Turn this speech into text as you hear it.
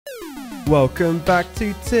Welcome back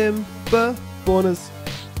to Timberborners,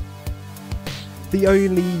 the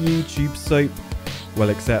only YouTube soap. Well,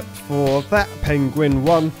 except for that penguin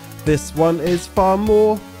one, this one is far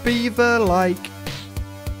more beaver-like,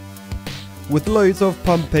 with loads of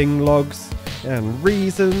pumping logs and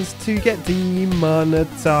reasons to get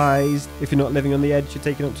demonetized. If you're not living on the edge, you're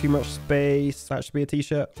taking up too much space. That should be a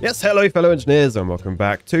t-shirt. Yes, hello fellow engineers, and welcome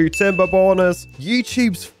back to Timberborners,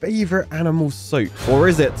 YouTube's favorite animal soap. Or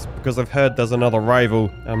is it? Because I've heard there's another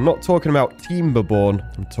rival. I'm not talking about Timberborn.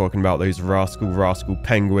 I'm talking about those rascal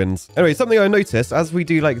penguins. Anyway, something I noticed as we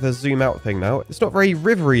do like the zoom out thing now, it's not very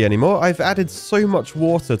rivery anymore. I've added so much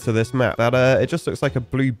water to this map that it just looks like a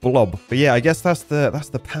blue blob. But yeah, I guess that's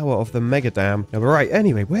the power of the mega dam. Right,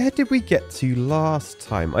 anyway, where did we get to last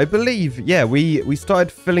time? I believe, yeah, we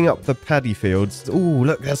started filling up the paddy fields. Oh,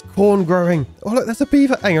 look, there's corn growing. Oh, look, there's a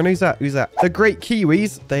beaver. Hang on, who's that? The great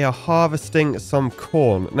Kiwis, they are harvesting some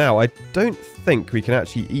corn. Now, I don't think we can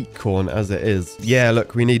actually eat corn as it is. Yeah,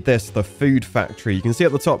 look, we need this, the food factory. You can see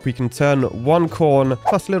at the top, we can turn one corn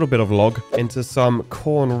plus a little bit of log into some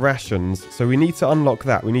corn rations. So we need to unlock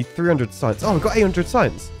that. We need 300 science. Oh, we've got 800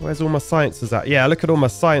 science. Where's all my sciences at? Yeah, look at all my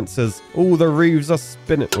sciences. All the roofs are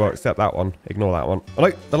spinning. Well, except that one. Ignore that one. Oh,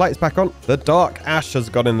 look, the light's back on. The dark ash has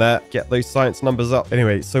got in there. Get those science numbers up.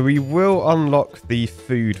 Anyway, so we will unlock the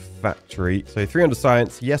food factory. So 300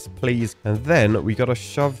 science. Yes, please. And then we got to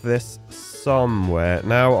shove this somewhere.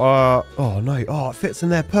 Now, oh no, oh, it fits in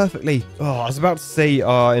there perfectly. Oh, I was about to say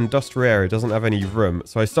our industrial area doesn't have any room.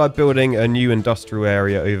 So I started building a new industrial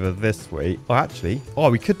area over this way. Oh, actually,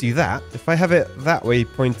 we could do that. If I have it that way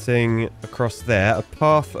pointing across there, a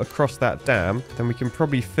path across that dam, then we can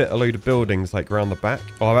probably fit a load of buildings like around the back.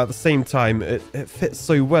 Oh, at the same time, it fits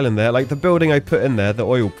so well in there. Like the building I put in there, the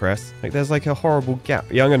oil press, like there's like a horrible gap.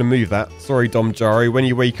 Yeah, I'm going to move that. Sorry, Dom Jaro. When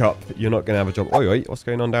you wake up, you're not going to have a job. Oi, what's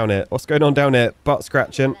going on down here? What's going on down here? Butt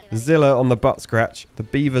scratching. Zilla on the butt scratch. The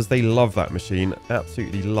beavers, they love that machine.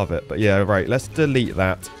 Absolutely love it. But yeah, right. Let's delete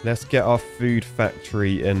that. Let's get our food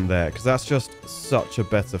factory in there because that's just such a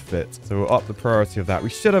better fit. So we'll up the priority of that. We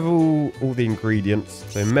should have all the ingredients.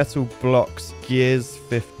 So metal blocks, gears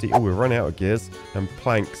 50. Oh, we're running out of gears and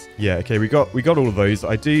planks. Yeah, okay, we got all of those.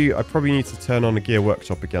 I probably need to turn on a gear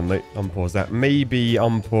workshop again though. Unpause that. Maybe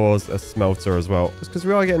unpause a smelter as well. Just because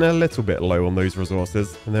we are getting a little bit low on those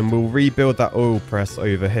resources. And then we'll rebuild that oil press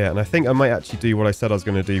over here. And I think I might actually do what I said I was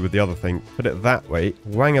going to do with the other thing. Put it that way.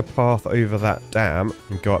 Wang a path over that dam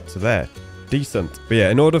and go up to there. Decent. But yeah,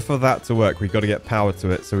 in order for that to work, we've got to get power to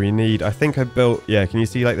it. So we need, I think I built, yeah, can you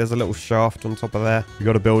see like there's a little shaft on top of there? We've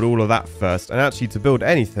got to build all of that first. And actually to build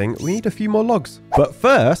anything, we need a few more logs. But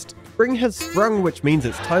first, spring has sprung, which means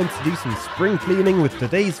it's time to do some spring cleaning with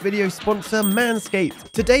today's video sponsor, Manscaped.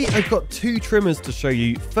 Today, I've got two trimmers to show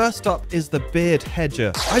you. First up is the Beard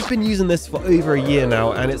Hedger. I've been using this for over a year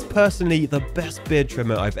now, and it's personally the best beard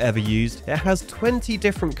trimmer I've ever used. It has 20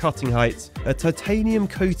 different cutting heights, a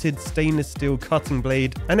titanium-coated stainless steel cutting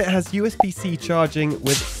blade, and it has USB-C charging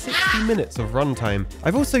with 60 minutes of runtime.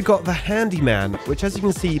 I've also got the Handyman, which as you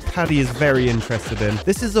can see, Paddy is very interested in.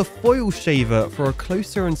 This is a foil shaver for a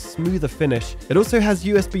closer and smoother finish. It also has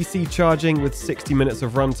USB-C charging with 60 minutes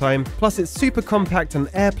of runtime, plus it's super compact and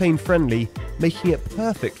airplane friendly, making it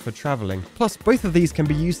perfect for traveling. Plus, both of these can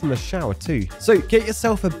be used in the shower too. So get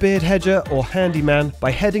yourself a Beard Hedger or Handyman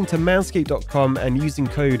by heading to manscaped.com and using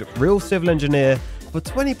code RealCivilEngineer for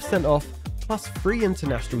 20% off plus free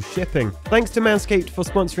international shipping. Thanks to Manscaped for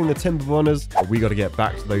sponsoring the Timberborners. We got to get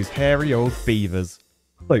back to those hairy old beavers.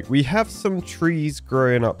 Look, we have some trees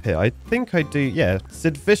growing up here. I think I do, yeah.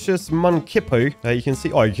 Sidvicious Munkippo. You can see,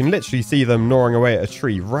 you can literally see them gnawing away at a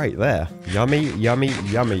tree right there. Yummy, yummy,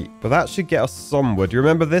 yummy. But that should get us some wood. You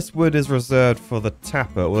remember this wood is reserved for the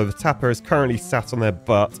tapper, although the tapper is currently sat on their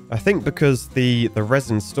butt. I think because the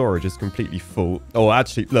resin storage is completely full. Oh,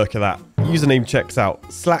 actually, look at that. Username checks out.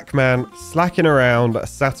 Slackman, slacking around,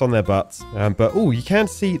 sat on their butts. But, oh, you can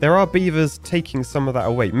see there are beavers taking some of that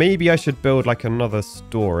away. Maybe I should build like another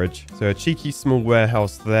storage. So a cheeky small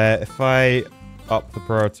warehouse there. If I up the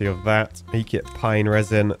priority of that, make it pine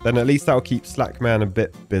resin, then at least that'll keep Slackman a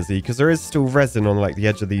bit busy because there is still resin on like the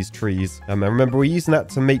edge of these trees. And remember, we're using that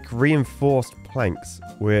to make reinforced planks,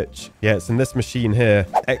 which, yeah, it's in this machine here.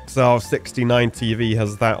 XR69 TV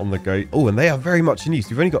has that on the go. Oh, and they are very much in use.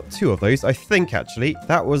 We've only got two of those, I think, actually.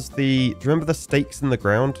 That was the, do you remember the stakes in the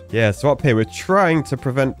ground? Yeah, so up here, we're trying to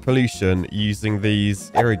prevent pollution using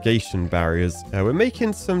these irrigation barriers. We're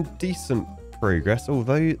making some decent progress,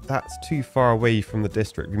 although that's too far away from the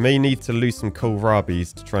district. We may need to lose some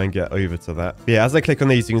kohlrabis to try and get over to that. But yeah, as I click on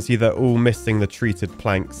these, you can see they're all missing the treated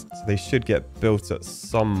planks, so they should get built at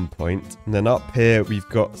some point. And then up here, we've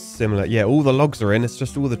got similar. Yeah, all the logs are in. It's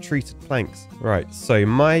just all the treated planks. Right, so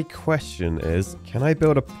my question is, can I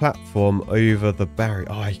build a platform over the barrier?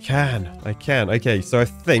 Oh, I can. Okay, so I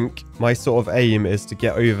think my sort of aim is to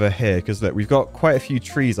get over here, because look, we've got quite a few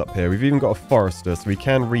trees up here. We've even got a forester, so we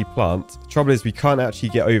can replant. The trouble is we can't actually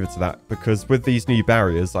get over to that, because with these new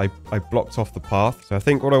barriers, I blocked off the path. So I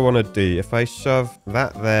think what I want to do, if I shove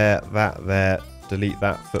that there, delete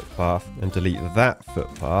that footpath and delete that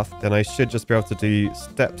footpath, then I should just be able to do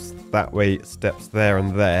steps that way, steps there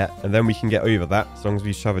and there, and then we can get over that as long as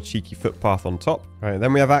we shove a cheeky footpath on top. Right,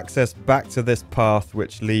 then we have access back to this path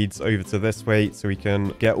which leads over to this way, so we can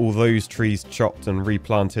get all those trees chopped and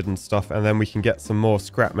replanted and stuff, and then we can get some more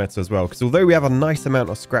scrap metal as well, because although we have a nice amount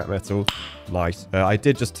of scrap metal, I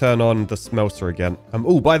did just turn on the smelter again.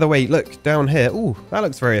 Oh, by the way, look down here. Oh, that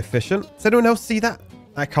looks very efficient. Does anyone else see that?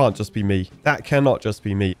 That can't just be me. That cannot just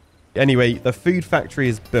be me. Anyway, the food factory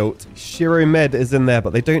is built. Shiro Med is in there,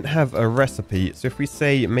 but they don't have a recipe. So if we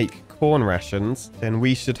say make corn rations, then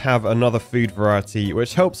we should have another food variety,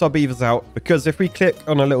 which helps our beavers out, because if we click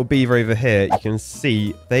on a little beaver over here, you can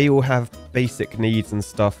see they all have basic needs and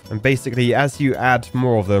stuff. And basically, as you add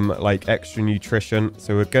more of them, like extra nutrition,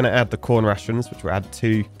 so we're going to add the corn rations, which we'll add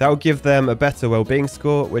 2. That will give them a better well-being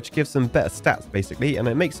score, which gives them better stats, basically, and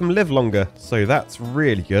it makes them live longer. So that's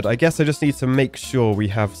really good. I guess I just need to make sure we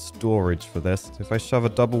have storage for this. So if I shove a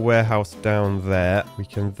double warehouse down there, we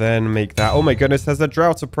can then make that. Oh my goodness, there's a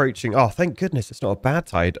drought approaching. Oh, thank goodness it's not a bad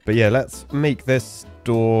tide. But yeah, let's make this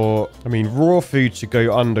store. I mean, raw food should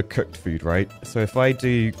go under cooked food, right? So if I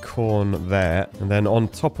do corn there, and then on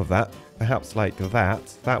top of that, perhaps like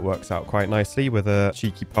that works out quite nicely with a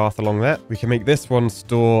cheeky path along there. We can make this one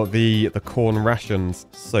store the corn rations.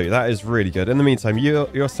 So that is really good. In the meantime,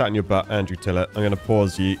 you're sat in your butt, Andrew Tillett. I'm going to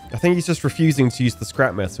pause you. I think he's just refusing to use the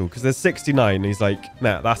scrap metal because there's 69. And he's like,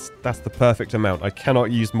 nah, that's the perfect amount. I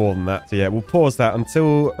cannot use more than that. So yeah, we'll pause that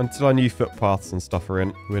until our new footpaths and stuff are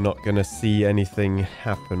in. We're not going to see anything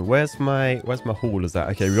happen. Where's my haulers at?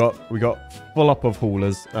 Okay, we got full up of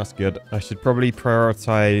haulers. That's good. I should probably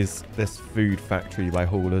prioritize this food factory by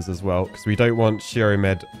haulers as well, because we don't want Shiro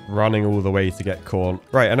Med running all the way to get corn.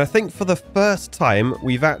 Right, and I think for the first time,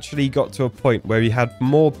 we've actually got to a point where we had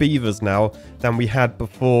more beavers now than we had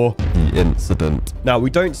before the incident. Now, we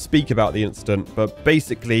don't speak about the incident, but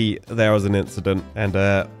basically there was an incident,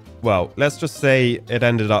 and well, let's just say it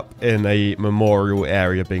ended up in a memorial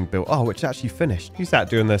area being built. Oh, which actually finished. Who's that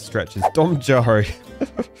doing their stretches? Dom Jaro.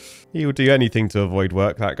 He will do anything to avoid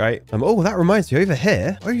work, that guy. Oh, that reminds me, over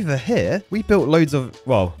here, we built loads of,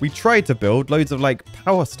 well, we tried to build loads of like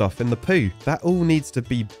power stuff in the poo. That all needs to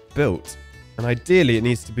be built. And ideally, it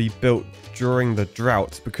needs to be built during the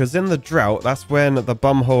drought, because in the drought, that's when the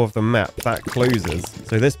bumhole of the map, that closes.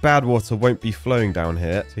 So this bad water won't be flowing down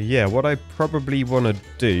here. So yeah, what I probably want to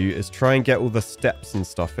do is try and get all the steps and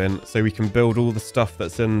stuff in, so we can build all the stuff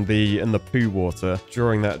that's in the poo water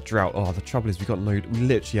during that drought. Oh, the trouble is we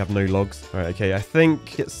literally have no logs. All right, okay, I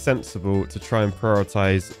think it's sensible to try and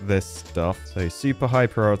prioritize this stuff. So super high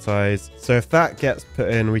prioritize. So if that gets put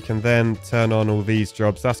in, we can then turn on all these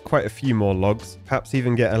jobs. That's quite a few more logs. Perhaps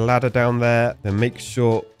even get a ladder down there. Then make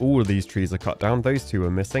sure all of these trees are cut down. Those 2 are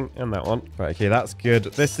missing, and that one. Right, okay, that's good.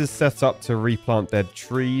 This is set up to replant dead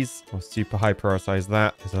trees. I'll super high prioritize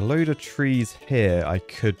that. There's a load of trees here I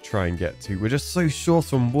could try and get to. We're just so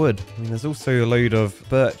short on wood. I mean, there's also a load of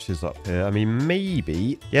birches up here. I mean,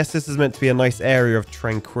 maybe. Yes, this is meant to be a nice area of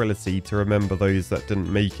tranquility to remember those that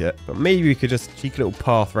didn't make it. But maybe we could just cheek a little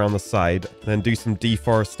path around the side, and then do some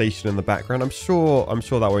deforestation in the background. I'm sure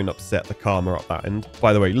that won't upset the karma up that end.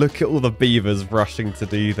 By the way, look at all the beavers rushing to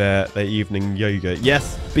do their evening yoga.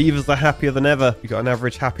 Yes, beavers are happier than ever. We got an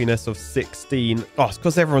average happiness of 16. Oh, it's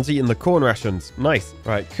because everyone's eating the corn rations. Nice.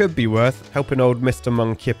 Right, could be worth helping old Mr.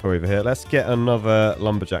 Monkipper over here. Let's get another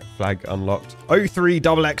lumberjack flag unlocked.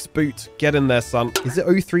 03XX boot. Get in there, son. Is it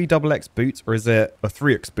 03XX boot or is it a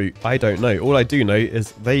 3X boot? I don't know. All I do know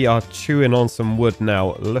is they are chewing on some wood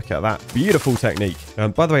now. Look at that. Beautiful technique.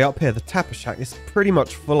 By the way, up here, the tapper shack is pretty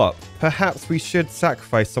much full up. Perhaps we should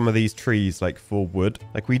sacrifice some of these trees like for wood.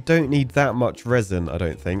 Like, we don't need that much resin, I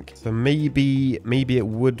don't think. So maybe it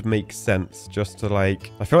would make sense just to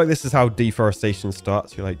like, I feel like this is how deforestation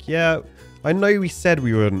starts. You're like, yeah, I know we said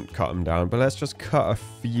we wouldn't cut them down, but let's just cut a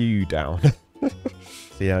few down.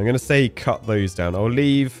 So yeah, I'm going to say cut those down. I'll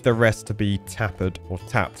leave the rest to be tapered or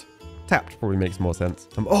tapped. tapped probably makes more sense.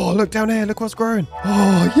 Oh, look down here. Look what's growing.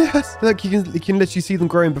 Oh, yes. Look, you can literally see them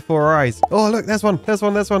growing before our eyes. Oh, look, there's one. There's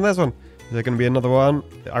one. There's one. There's one. Is there going to be another one?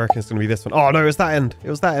 I reckon it's going to be this one. Oh, no, it's that end. It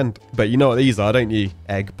was that end. But you know what these are, don't you?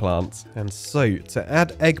 Eggplants. And so, to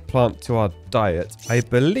add eggplant to our diet, I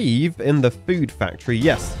believe in the food factory,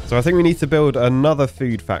 yes. So I think we need to build another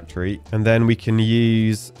food factory, and then we can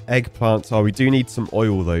use eggplants. Oh, we do need some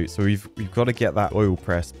oil, though. So we've got to get that oil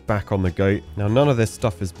press back on the go. Now, none of this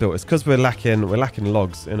stuff is built. It's because we're lacking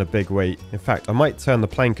logs in a big way. In fact, I might turn the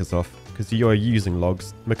plankers off because you are using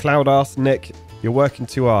logs. McLeod asked Nick, you're working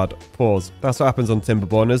too hard. Pause. That's what happens on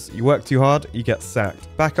Timberborners. You work too hard, you get sacked.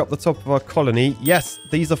 Back up the top of our colony. Yes,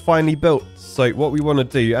 these are finally built. So what we want to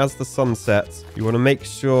do as the sun sets, we want to make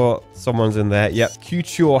sure someone's in there. Yep,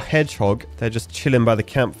 Couture Hedgehog. They're just chilling by the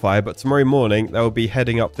campfire. But tomorrow morning, they'll be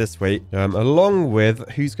heading up this way. Along with,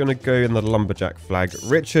 who's going to go in the lumberjack flag?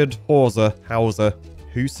 Richard Hauser.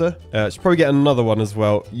 Should probably get another one as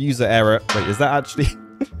well. User error. Wait, is that actually...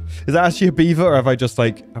 Is that actually a beaver, or have I just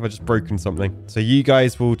broken something? So you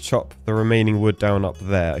guys will chop the remaining wood down up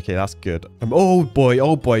there. Okay, that's good. Oh boy.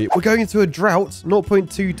 We're going into a drought.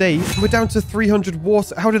 0.2 days. We're down to 300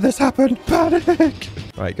 water. How did this happen? Panic!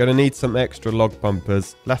 Right, gonna need some extra log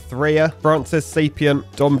bumpers. Lathrea, Francis, Sapient,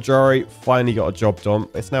 Dom Jari. Finally got a job, Dom.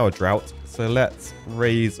 It's now a drought. So let's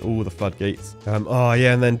raise all the floodgates. Oh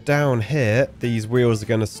yeah, and then down here, these wheels are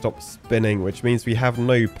going to stop spinning, which means we have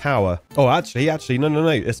no power. Oh, actually, no.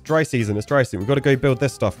 It's dry season. We've got to go build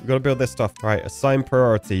this stuff. Right, assign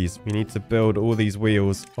priorities. We need to build all these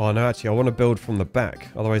wheels. Oh no, actually, I want to build from the back.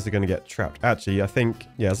 Otherwise, they're going to get trapped. Actually, I think,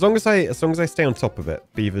 yeah, as long as I stay on top of it,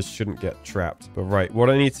 beavers shouldn't get trapped. But right, what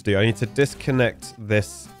I need to do, I need to disconnect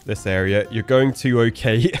this area. You're going to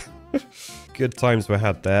okay. Good times were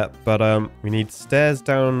had there, but we need stairs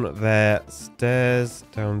down there, stairs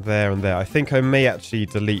down there and there. I think I may actually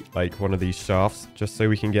delete like one of these shafts just so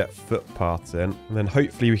we can get footpaths in, and then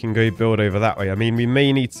hopefully we can go build over that way. I mean, we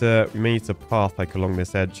may need to path like along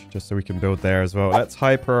this edge just so we can build there as well. Let's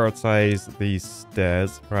high prioritize these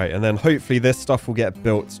stairs, right? And then hopefully this stuff will get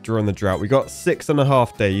built during the drought. We got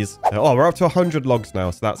 6.5 days. Oh, we're up to 100 logs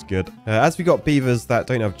now, so that's good. As we got beavers that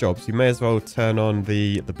don't have jobs, you may as well turn on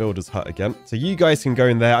the builder's hut again. So you guys can go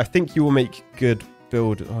in there. I think you will make good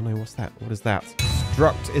build. Oh no, what's that? What is that?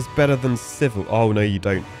 Struct is better than civil. Oh no, you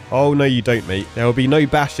don't. Oh no, you don't, mate. There will be no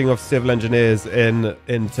bashing of civil engineers in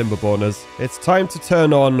Timberborners. It's time to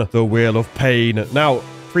turn on the wheel of pain. Now,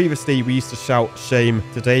 previously we used to shout shame.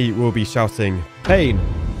 Today we'll be shouting pain,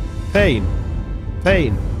 pain,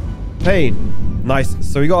 pain, pain. Nice.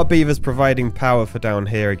 So we got our beavers providing power for down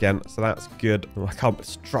here again. So that's good. Oh, I can't.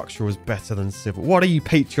 Structural is better than civil. What are you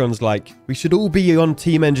Patreons like? We should all be on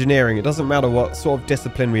team engineering. It doesn't matter what sort of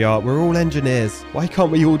discipline we are. We're all engineers. Why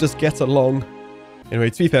can't we all just get along? Anyway,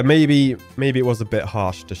 to be fair, maybe it was a bit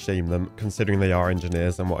harsh to shame them, considering they are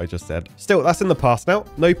engineers and what I just said. Still, that's in the past now.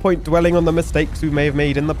 No point dwelling on the mistakes we may have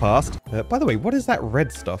made in the past. By the way, what is that red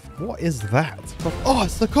stuff? What is that? Oh,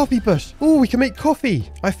 it's the coffee bush. Oh, we can make coffee.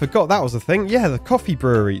 I forgot that was a thing. Yeah, the coffee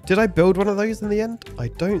brewery. Did I build one of those in the end? I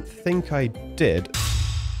don't think I did.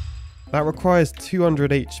 That requires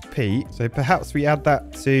 200 HP, so perhaps we add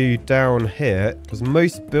that to down here, because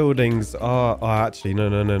most buildings are... Oh, actually, no.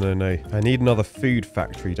 I need another food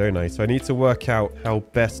factory, don't I? So I need to work out how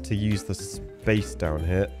best to use the space down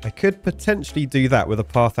here. I could potentially do that with a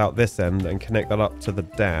path out this end and connect that up to the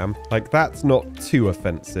dam. Like, that's not too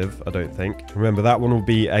offensive, I don't think. Remember, that one will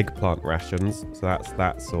be eggplant rations, so that's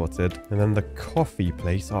that sorted. And then the coffee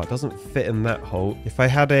place. Oh, it doesn't fit in that hole. If I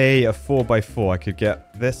had a 4x4, I could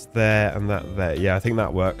get this there and that there. Yeah, I think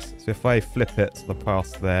that works. So if I flip it to the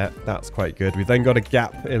path there, that's quite good. We've then got a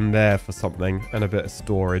gap in there for something and a bit of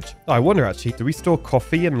storage. Oh, I wonder, actually, do we store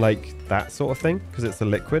coffee in, like, that sort of thing? Because it's a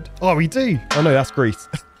liquid. Oh, we do. Oh, no, that's grease.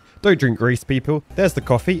 Don't drink grease, people. There's the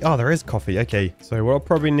coffee. Oh, there is coffee. Okay. So what I'll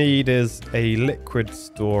probably need is a liquid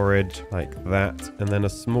storage like that. And then a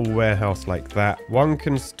small warehouse like that. One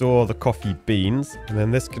can store the coffee beans. And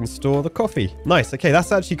then this can store the coffee. Nice. Okay,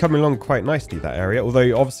 that's actually coming along quite nicely, that area.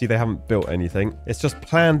 Although, obviously, they haven't built anything. It's just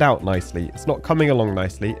planned out nicely. It's not coming along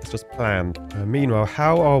nicely. It's just planned. Meanwhile,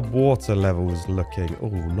 how are water levels looking? Oh,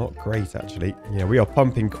 not great, actually. Yeah, we are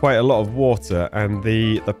pumping quite a lot of water. And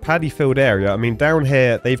the paddy field area, I mean, down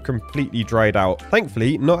here, they've completely dried out.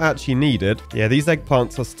 Thankfully, not actually needed. Yeah, these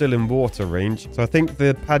eggplants are still in water range. So I think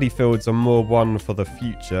the paddy fields are more one for the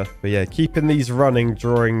future. But yeah, keeping these running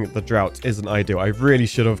during the drought isn't ideal. I really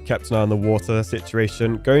should have kept an eye on the water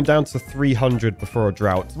situation. Going down to 300 before a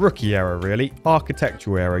drought. Rookie error, really.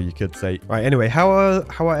 Architectural error, you could say. Right, anyway, how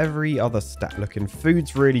are every other stat looking?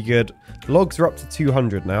 Food's really good. Logs are up to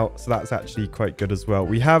 200 now, so that's actually quite good as well.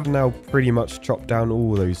 We have now pretty much chopped down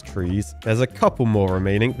all those trees. There's a couple more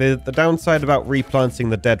remaining. The downside about replanting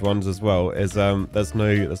the dead ones as well is there's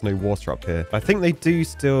no water up here. I think they do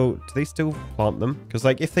they still plant them? Because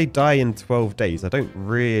like if they die in 12 days, I don't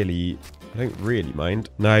really mind.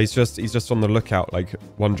 No, he's just on the lookout, like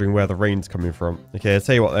wondering where the rain's coming from. Okay, I'll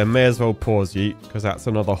tell you what, then may as well pause you because that's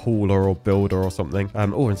another hauler or builder or something.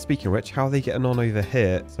 Oh, and speaking of which, how are they getting on over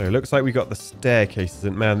here? So it looks like we got the staircases,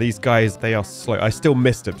 and man, these guys, they are slow. I still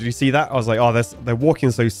missed it. Did you see that? I was like, oh, they're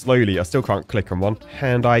walking so slowly. I still can't click on one.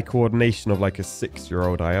 Hand-eye coordination of like a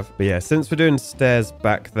 6-year-old I have. But yeah, since we're doing stairs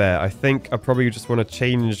back there, I think I probably just want to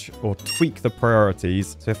change or tweak the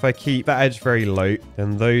priorities. So if I keep that edge very low,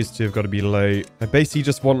 then those two have got to be low. I basically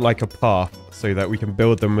just want like a path so that we can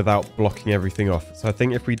build them without blocking everything off. So I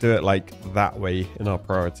think if we do it like that way in our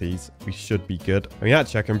priorities, we should be good. I mean,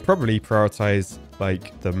 actually, I can probably prioritize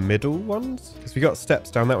like the middle ones because we got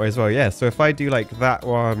steps down that way as well. Yeah, so if I do like that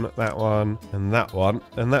one, and that one,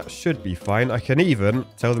 and that should be fine. I can even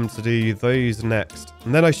tell them to do those next,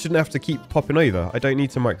 and then I shouldn't have to keep popping over. I don't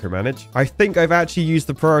need to micromanage. I think I've actually used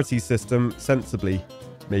the priority system sensibly.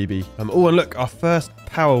 Maybe. Oh, and look, our first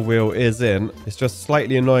power wheel is in. It's just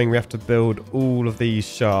slightly annoying. We have to build all of these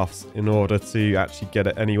shafts in order to actually get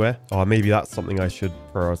it anywhere. Oh, maybe that's something I should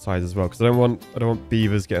prioritize as well, because I don't want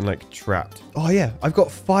beavers getting like trapped. Oh yeah, I've got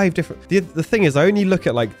 5 different. The thing is, I only look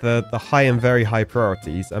at like the high and very high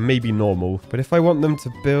priorities and maybe normal. But if I want them to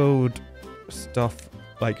build stuff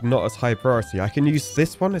like not as high priority, I can use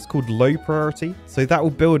this one. It's called low priority, so that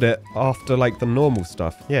will build it after like the normal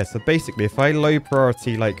stuff. Yeah, so basically if I low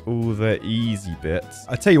priority like all the easy bits,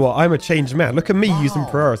 I tell you what, I'm a changed man. Look at me using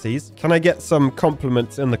priorities. Can I get some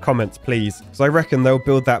compliments in the comments, please? Because I reckon they'll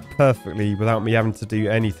build that perfectly without me having to do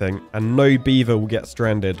anything, and no beaver will get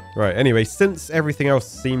stranded. Right, anyway, since everything else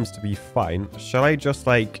seems to be fine, shall I just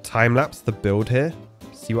like time lapse the build here,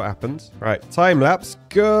 see what happens? Right, time lapse,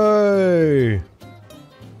 go.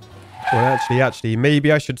 Well, actually,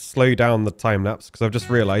 maybe I should slow down the time lapse because I've just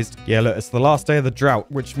realized, yeah, look, it's the last day of the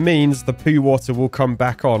drought, which means the poo water will come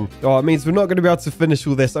back on. Oh, it means we're not going to be able to finish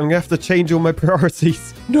all this. I'm going to have to change all my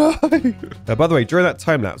priorities. No. By the way, during that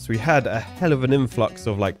time lapse, we had a hell of an influx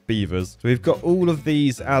of like beavers. So we've got all of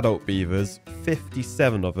these adult beavers,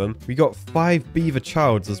 57 of them. We got 5 beaver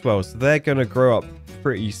childs as well. So they're going to grow up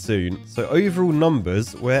pretty soon. So overall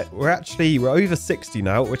numbers, we're over 60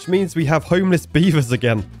 now, which means we have homeless beavers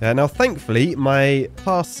again. Now thankfully my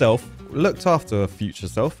past self looked after a future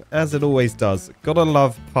self, as it always does. Gotta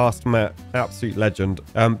love past Matt, absolute legend.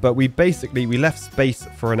 But we left space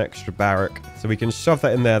for an extra barrack, so we can shove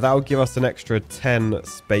that in there. That'll give us an extra 10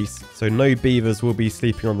 space, so no beavers will be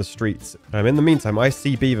sleeping on the streets. In the meantime, I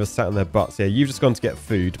see beavers sat in their butts. Yeah, you've just gone to get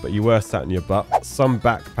food, but you were sat in your butt. Some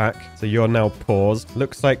backpack, so you're now paused.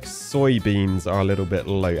 Looks like soybeans are a little bit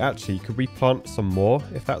low. Actually, could we plant some more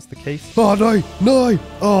if that's the case? Oh no.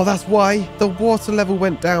 Oh, that's why the water level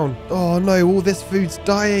went down. Oh no, all this food's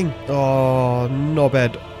dying. Oh,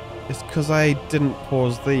 knobhead. It's because I didn't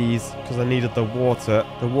pause these because I needed the water.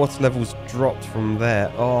 The water levels dropped from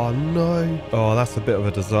there. Oh no. Oh, that's a bit of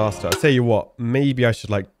a disaster. I'll tell you what, maybe I should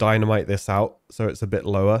like dynamite this out so it's a bit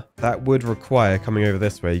lower. That would require coming over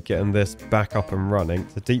this way, getting this back up and running.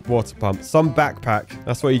 It's a deep water pump. Some backpack.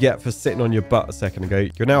 That's what you get for sitting on your butt a second ago.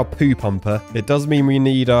 You're now a poo pumper. It does mean we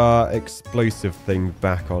need our explosive thing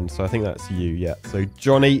back on. So I think that's you, yeah. So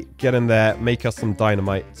Johnny, get in there, make us some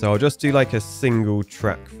dynamite. So I'll just do like a single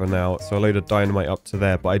track for now. So I'll load a dynamite up to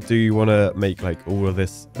there. But I do want to make like all of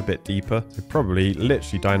this a bit deeper. So probably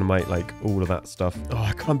literally dynamite like all of that stuff. Oh,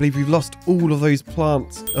 I can't believe we've lost all of those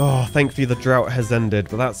plants. Oh, thankfully the drought has ended,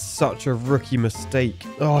 but that's such a rookie mistake.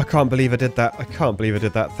 Oh, I can't believe I did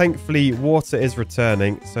that. Thankfully, water is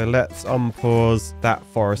returning, so let's unpause that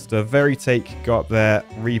forester. Very take, go up there,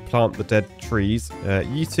 replant the dead trees.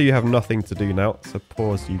 You two have nothing to do now, so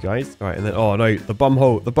pause you guys. All right, and then, oh no, the bum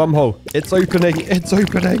hole. It's opening.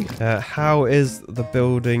 How is the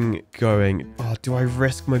building going? Oh, do I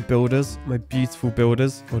risk my builders, my beautiful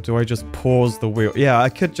builders, or do I just pause the wheel? Yeah, I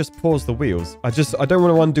could just pause the wheels. I don't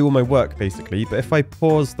want to undo all my work, basically. quickly, but if I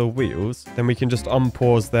pause the wheels, then we can just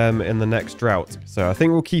unpause them in the next drought. So I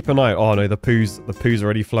think we'll keep an eye. Oh no, the poo's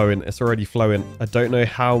already flowing. It's already flowing. I don't know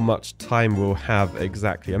how much time we'll have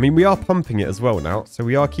exactly. I mean, we are pumping it as well now, so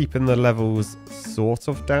we are keeping the levels sort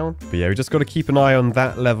of down. But yeah, we just got to keep an eye on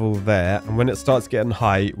that level there, and when it starts getting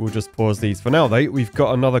high, we'll just pause these. For now though, we've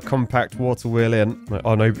got another compact water wheel in.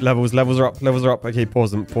 Oh no, levels are up. Okay,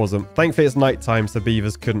 pause them. Thankfully it's nighttime, so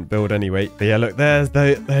beavers couldn't build anyway. But yeah, look, there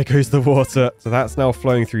goes the water. So that's now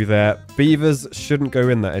flowing through there. Beavers shouldn't go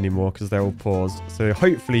in that anymore because they're all paused. So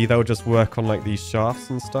hopefully they'll just work on like these shafts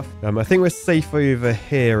and stuff. I think we're safe over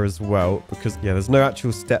here as well because yeah, there's no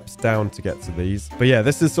actual steps down to get to these. But yeah,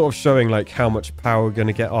 this is sort of showing like how much power we're going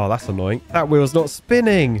to get. Oh, that's annoying. That wheel's not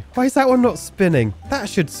spinning. Why is that one not spinning? That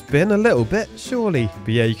should spin a little bit, surely.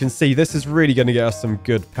 But yeah, you can see this is really going to get us some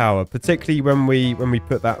good power, particularly when we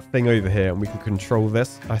put that thing over here and we can control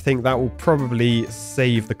this. I think that will probably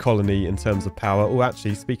save the colony in terms of power. Oh,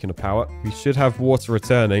 actually, speaking of power, we should have water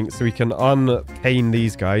returning so we can unpain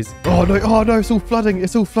these guys. Oh no, it's all flooding.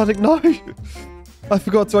 No, I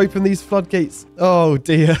forgot to open these floodgates. Oh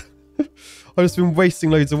dear. I've just been wasting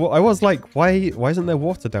loads of water. I was like, why isn't there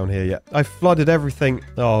water down here yet? I flooded everything.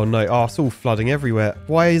 Oh no, oh, it's all flooding everywhere.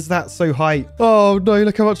 Why is that so high? Oh no,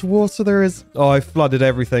 look how much water there is. Oh, I flooded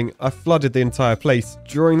everything. I flooded the entire place.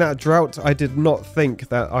 During that drought, I did not think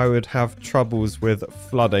that I would have troubles with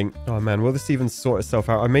flooding. Oh man, will this even sort itself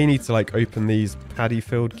out? I may need to like open these paddy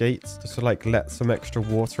field gates just to like let some extra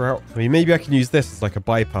water out. I mean, maybe I can use this as like a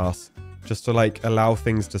bypass, just to like allow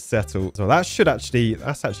things to settle. So that's actually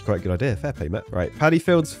quite a good idea. Fair play, Matt. Right, paddy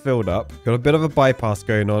field's filled up. Got a bit of a bypass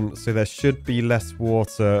going on, so there should be less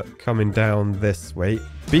water coming down this way.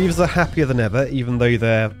 Beavers are happier than ever, even though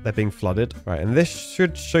they're being flooded. Right, and this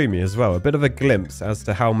should show me as well a bit of a glimpse as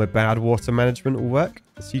to how my bad water management will work.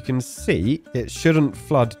 So you can see it shouldn't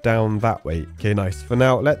flood down that way. Okay, nice. For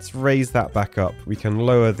now, let's raise that back up. We can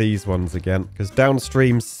lower these ones again because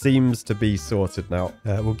downstream seems to be sorted now.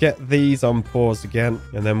 We'll get these unpaused again,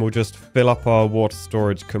 and then we'll just fill up our water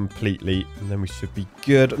storage completely, and then we should be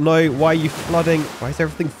good. No, why are you flooding? Why is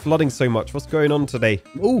everything flooding so much? What's going on today?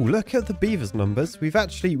 Oh, look at the beavers numbers. We've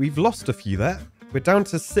lost a few there. We're down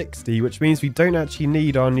to 60, which means we don't actually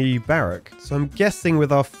need our new barrack. So I'm guessing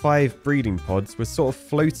with our 5 breeding pods, we're sort of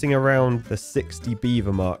floating around the 60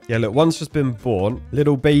 beaver mark. Yeah, look, one's just been born.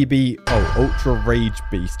 Little baby, oh, Ultra Rage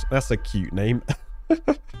Beast. That's a cute name.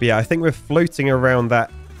 But yeah, I think we're floating around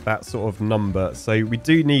that sort of number. So we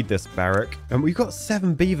do need this barrack. And we've got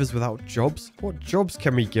 7 beavers without jobs. What jobs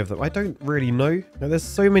can we give them? I don't really know. Now, there's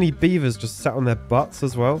so many beavers just sat on their butts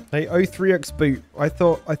as well. Hey, 03X Boot, I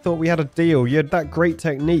thought we had a deal. You had that great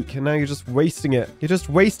technique and now you're just wasting it. You're just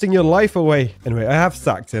wasting your life away. Anyway, I have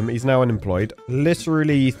sacked him. He's now unemployed.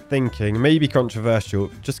 Literally thinking, maybe controversial,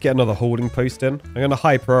 just get another holding post in. I'm going to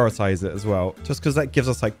high prioritize it as well, just because that gives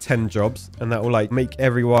us like 10 jobs and that will like make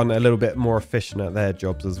everyone a little bit more efficient at their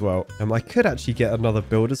jobs as well. I could actually get another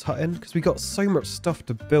builder's hut in because we got so much stuff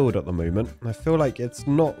to build at the moment. And I feel like it's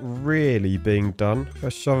not really being done.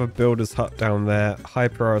 Let's shove a builder's hut down there. High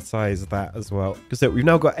prioritize that as well. Because we've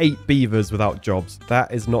now got 8 beavers without jobs.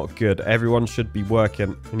 That is not good. Everyone should be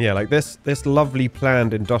working. And yeah, like this lovely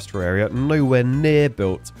planned industrial area, nowhere near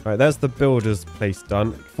built. All right, there's the builder's place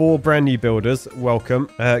done. 4 brand new builders. Welcome.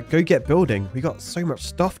 Go get building. We got so much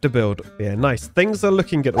stuff to build. Yeah, nice. Things are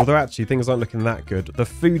looking good. Although actually things aren't looking that good. The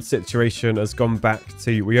food situation has gone back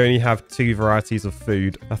to, we only have 2 varieties of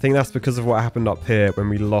food. I think that's because of what happened up here when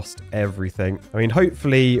we lost everything. I mean,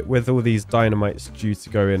 hopefully with all these dynamites due to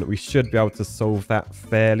go in, we should be able to solve that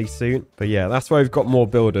fairly soon. But yeah, that's why we've got more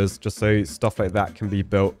builders, just so stuff like that can be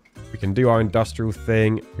built. We can do our industrial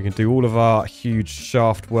thing. We can do all of our huge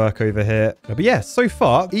shaft work over here. But yeah, so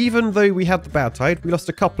far, even though we had the bad tide, we lost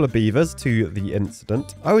a couple of beavers to the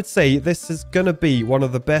incident. I would say this is going to be one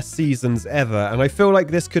of the best seasons ever. And I feel like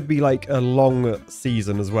this could be like a long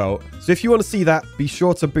season as well. So if you want to see that, be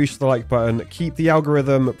sure to boost the like button. Keep the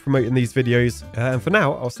algorithm promoting these videos. And for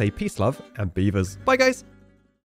now, I'll say peace, love, and beavers. Bye, guys.